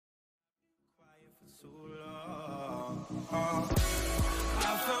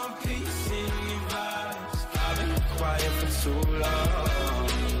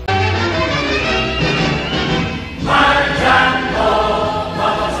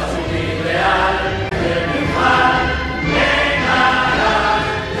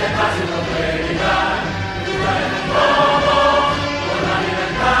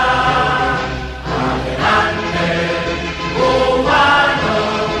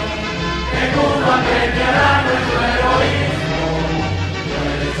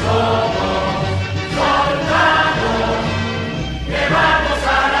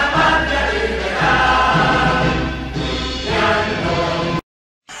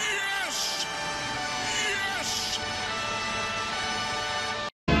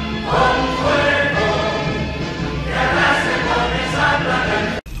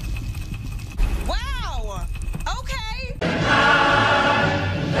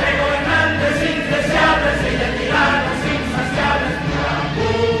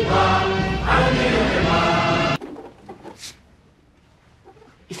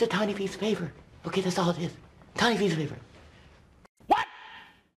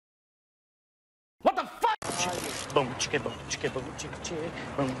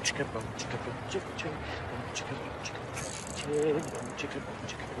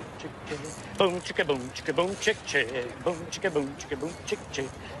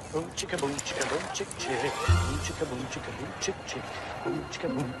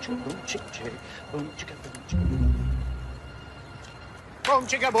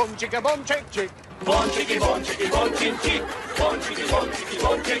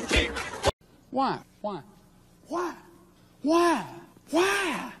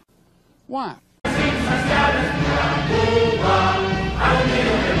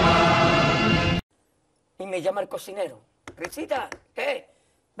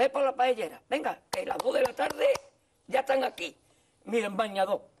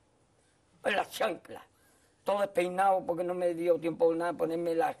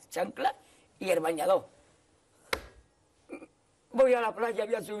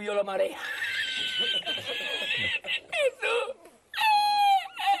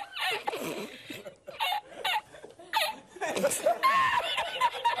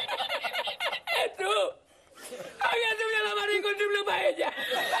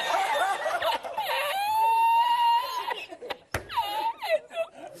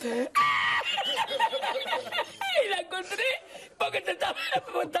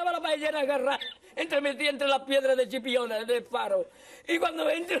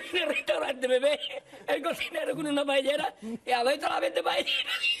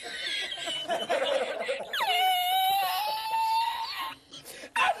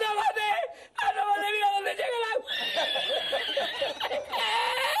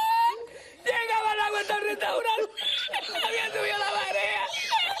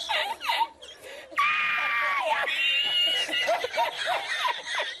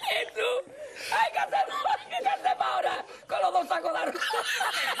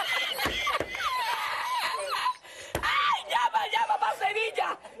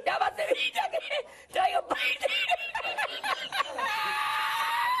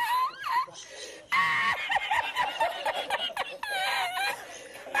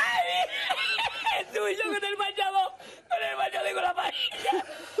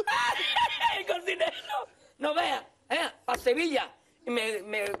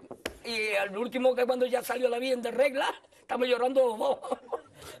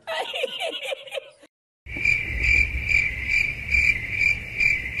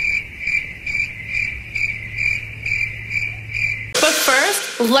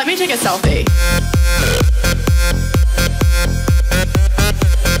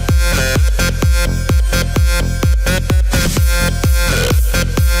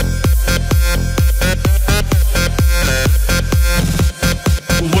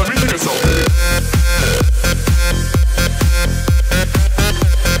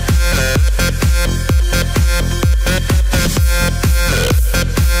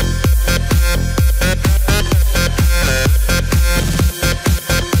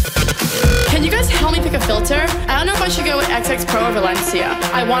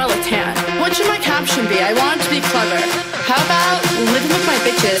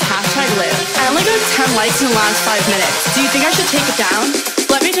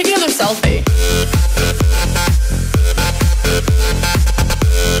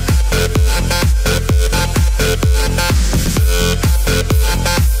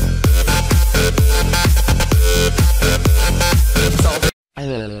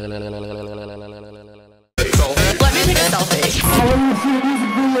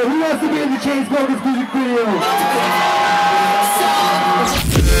wants to be in the Chainsmokers music video?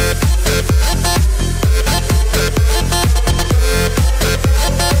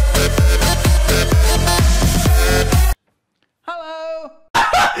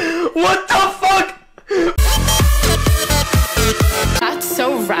 What the fuck? That's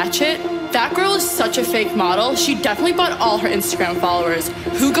so ratchet. That girl is such a fake model. She definitely bought all her Instagram followers.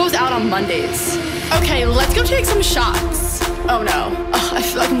 Who goes out on Mondays? Okay, let's go take some shots. Oh no. Ugh, I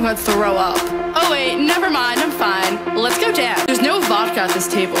feel like I'm gonna throw up. Oh wait, never mind, I'm fine. Let's go dance. There's no vodka at this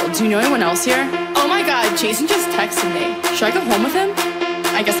table. Do you know anyone else here? Oh my god, Jason just texted me. Should I go home with him?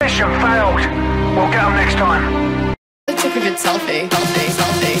 I guess Mission failed. We'll get them next time. I took a good selfie.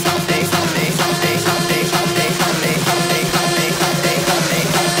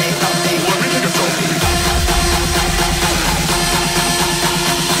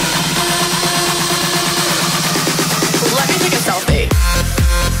 Let me take a selfie.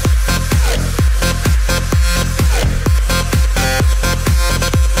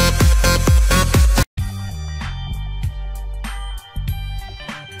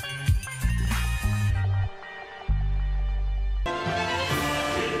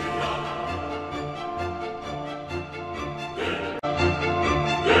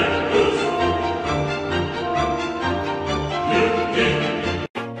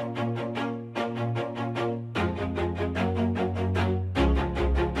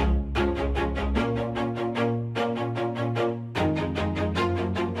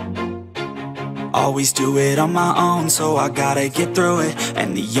 Always do it on my own, so I gotta get through it.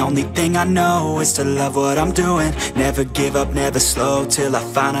 And the only thing I know is to love what I'm doing. Never give up, never slow, till I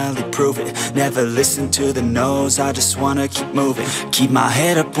finally prove it. Never listen to the no's, I just wanna keep moving. Keep my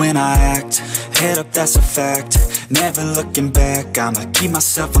head up when I act, head up, that's a fact. Never looking back, I'ma keep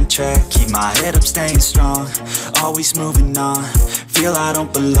myself on track. Keep my head up, staying strong, always moving on. Feel I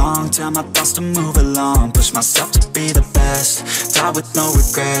don't belong, tell my thoughts to move along. Push myself to be the best, die with no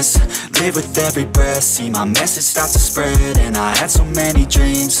regrets. Live with every breath, see my message start to spread. And I had so many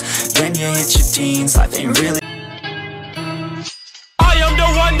dreams, then you hit your teens. Life ain't really. I am the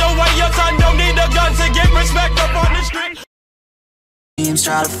one, the way your son don't need a gun to get respect up on the street.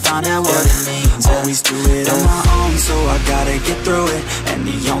 Try to find out what it means. Always do it on my own, so I gotta get through it. And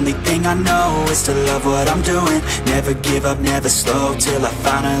the only thing I know is to love what I'm doing. Never give up, never slow, till I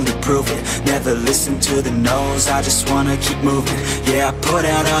finally prove it. Never listen to the no's, I just wanna keep moving. Yeah, I put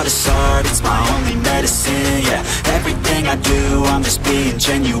out all this art, it's my only medicine. Yeah, everything I do, I'm just being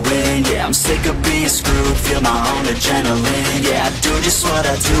genuine. Yeah, I'm sick of being screwed, feel my own adrenaline. Yeah, I do just what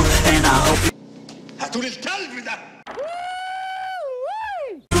I do, and I hope you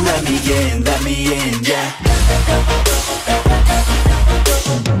let me in, yeah.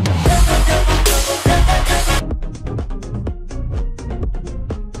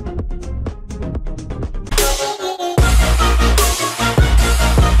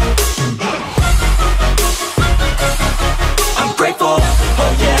 I'm grateful,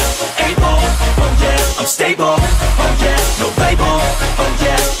 oh yeah, able, oh yeah, I'm stable, oh yeah, no label, oh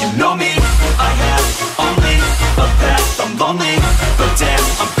yeah, you know me, I have only a path, I'm lonely, but damn,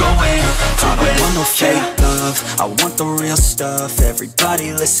 I'm going to win. I don't want no fake love, I want the real stuff.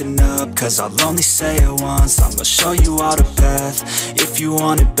 Everybody listen up, cause I'll only say it once. I'm gonna show you all the path, if you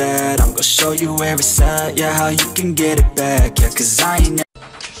want it bad. I'm gonna show you where it's at, yeah, how you can get it back. Yeah, cause I ain't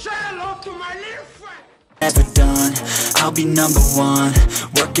never done, I'll be number one.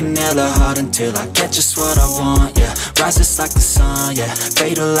 Working hella hard until I get just what I want. Yeah, rises like the sun, yeah,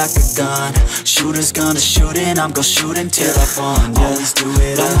 fatal like a gun. Shooters gonna shoot and I'm gonna shoot until I won. Yeah, always do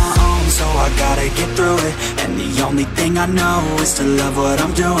it on my own, so I gotta get through it. And the only thing I know is to love what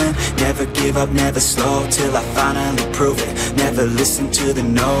I'm doing. Never give up, never slow, till I finally prove it. Never listen to the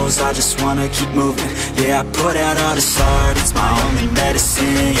no's, I just wanna keep moving. Yeah, I put out all this art, it's my only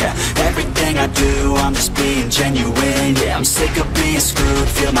medicine. Yeah, everything I do, I'm just being genuine. Yeah, I'm sick of being screwed,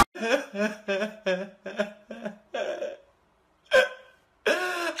 feel my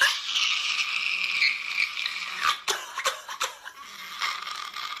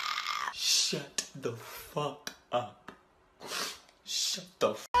Shut the fuck up. Shut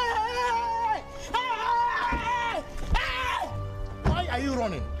the f. Why are you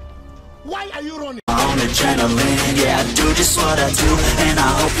running? Why are you running? on adrenaline. Yeah, I do just what I do, and I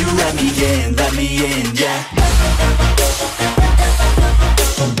hope you let me in, yeah.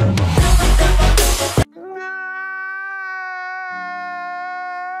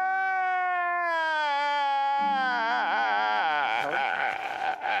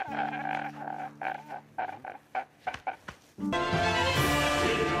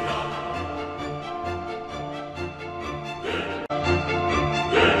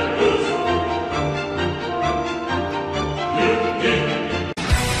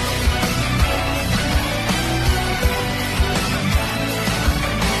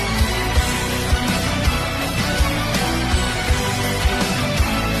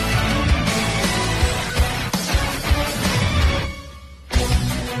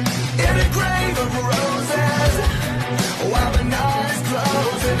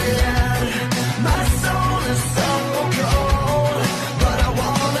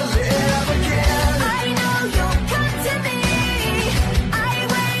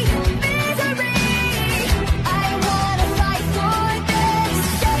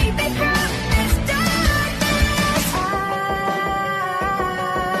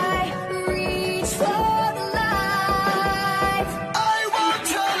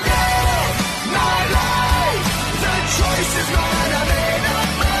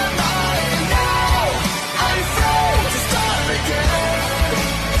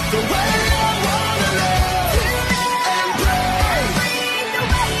 the way I wanna live and breathe the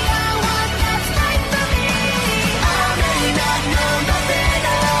way I want, that's right for me. I may not know nothing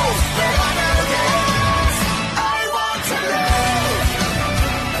else, but I know this, I want to live.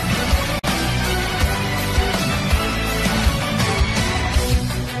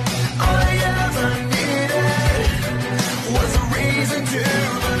 All I ever needed was a reason to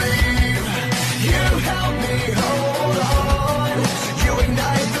believe. You help me hold on, you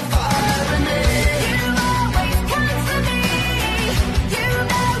ignite the fire in me. You always come for me, you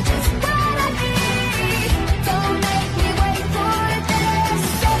know just what I need. Don't make me wait for this,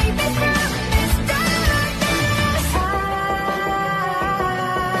 save me from this darkness.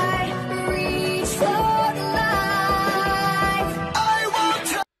 I reach for the light. I want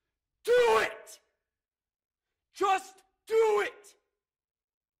to Do it! Just do it!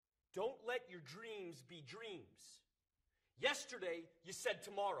 Don't let your dreams be dreams. Yesterday, you said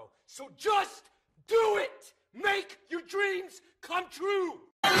tomorrow. So just do it! Make your dreams come true!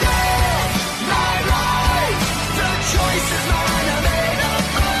 my life, the choice is mine, I made up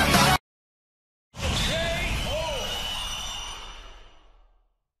my mind.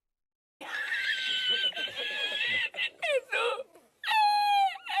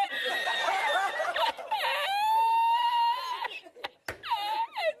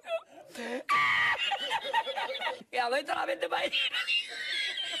 Ya, vete a la vente para allá.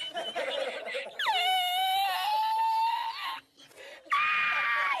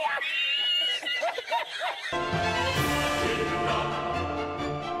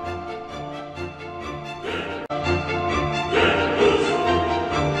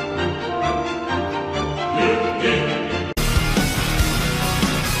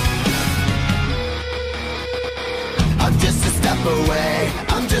 I'm just a step away,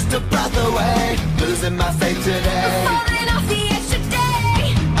 I'm just a breath away, losing my faith today. Falling off the edge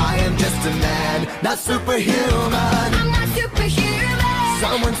today. I am just a man, not superhuman. I'm not superhuman.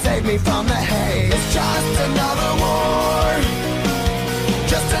 Someone save me from the haze. It's just another war,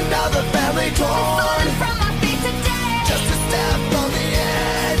 just another family torn. Falling from my feet today. Just a step on the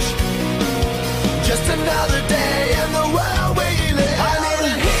edge, just another day in the world we live. I need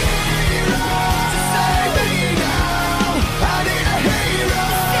a hero to save me now. I need a hero.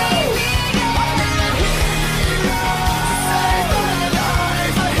 I need a hero to save my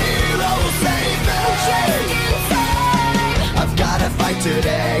life. A hero will save me. I've gotta fight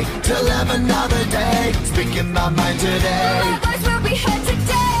today to live another day. Speaking my mind today. My voice will be heard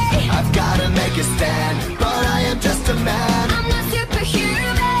today. I've gotta make a stand, but I am just a man. I'm not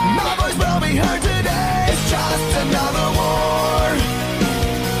superhuman. My voice will be heard today. It's just another war,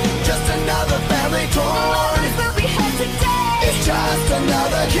 just another family My torn. voice will be heard today. It's just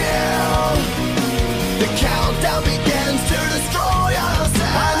another kill. The countdown begins to destroy ourselves.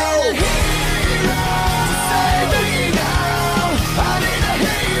 I need a hero to save me now. I need a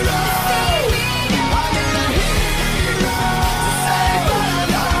hero. I need a hero to save my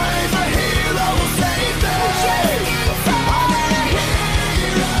life. A hero will save me. I need a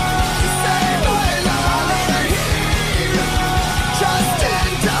hero to save my life. I need a hero just in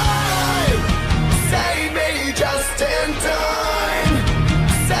time. Save me just in time.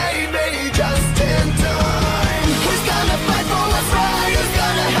 Save me just in time. Who's gonna fight for what's right? Who's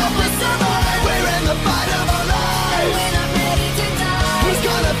gonna help us survive? We're in the fight of our lives. We're not ready to die. Who's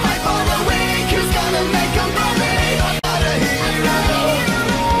gonna fight for the weak? Who's gonna make them believe? I'm not a hero.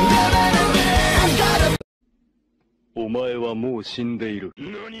 Living in me. I've gotta お前はもう死んでいる。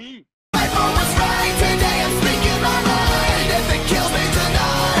何 fight for what's right. Today I'm speaking my mind. If it kills me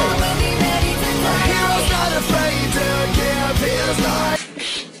tonight, We'll be ready to a die. hero's not afraid to give his life.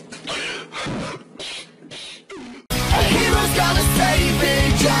 A hero's gonna save me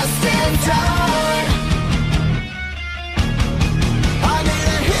just in time. I need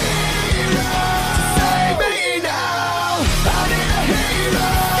a hero to save me now. I need a hero.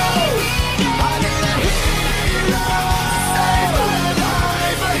 I need a hero to save my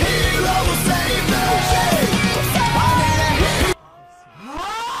life. A hero will save me. I need a hero.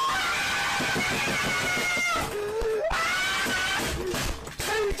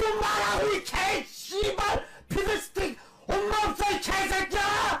 좀 마라 우리 개 씨발 피드스틱 엄마 없어 이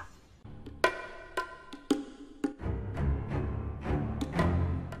개새끼야.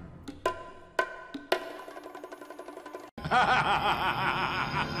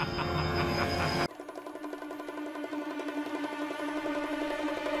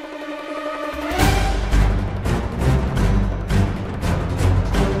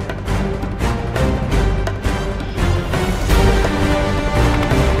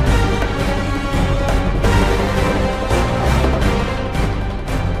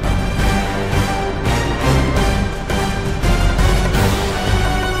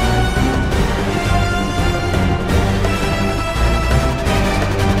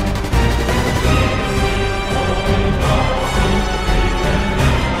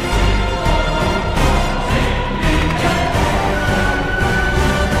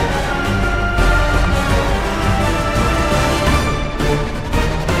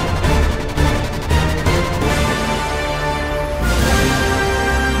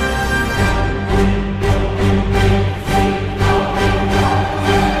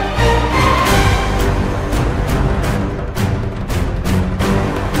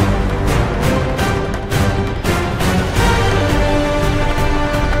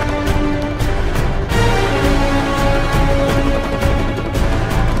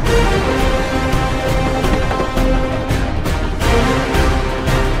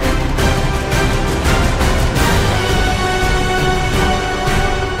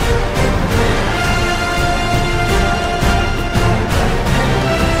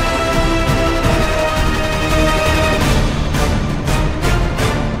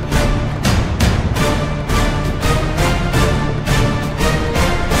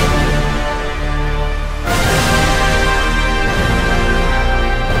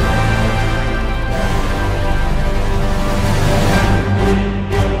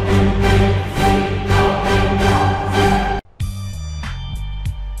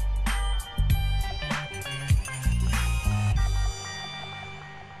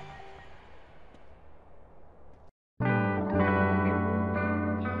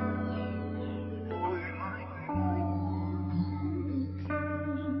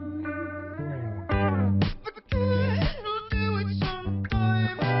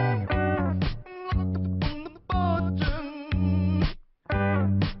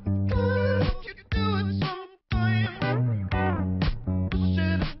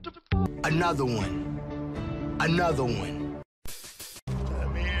 Another one. Another one.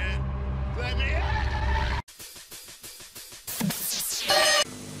 Let me in. Let me in.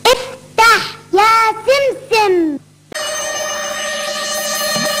 افتح يا سمسم.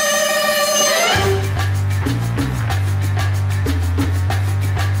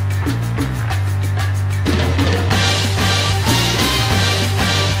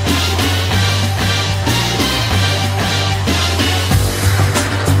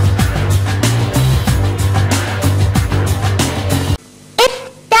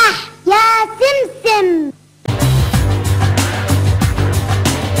 افتح يا سمسم.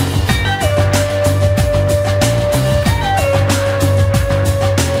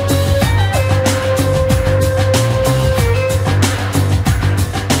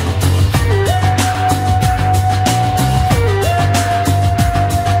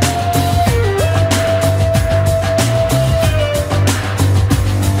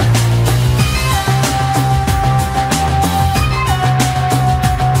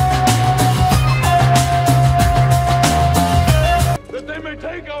 That they may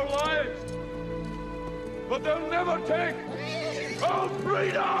take our lives, but they'll never take our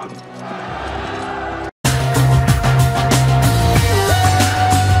freedom!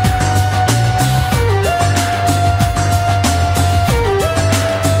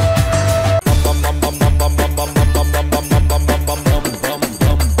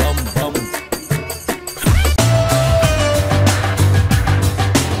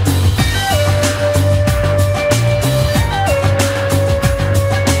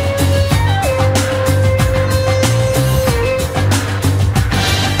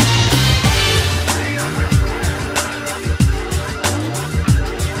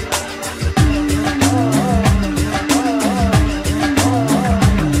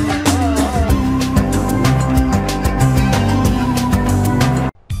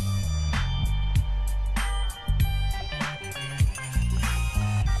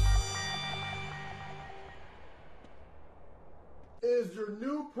 Is your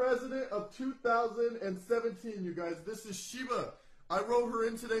new president of 2017, you guys. This is Sheba. I wrote her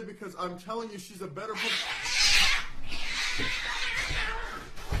in today because I'm telling you she's a better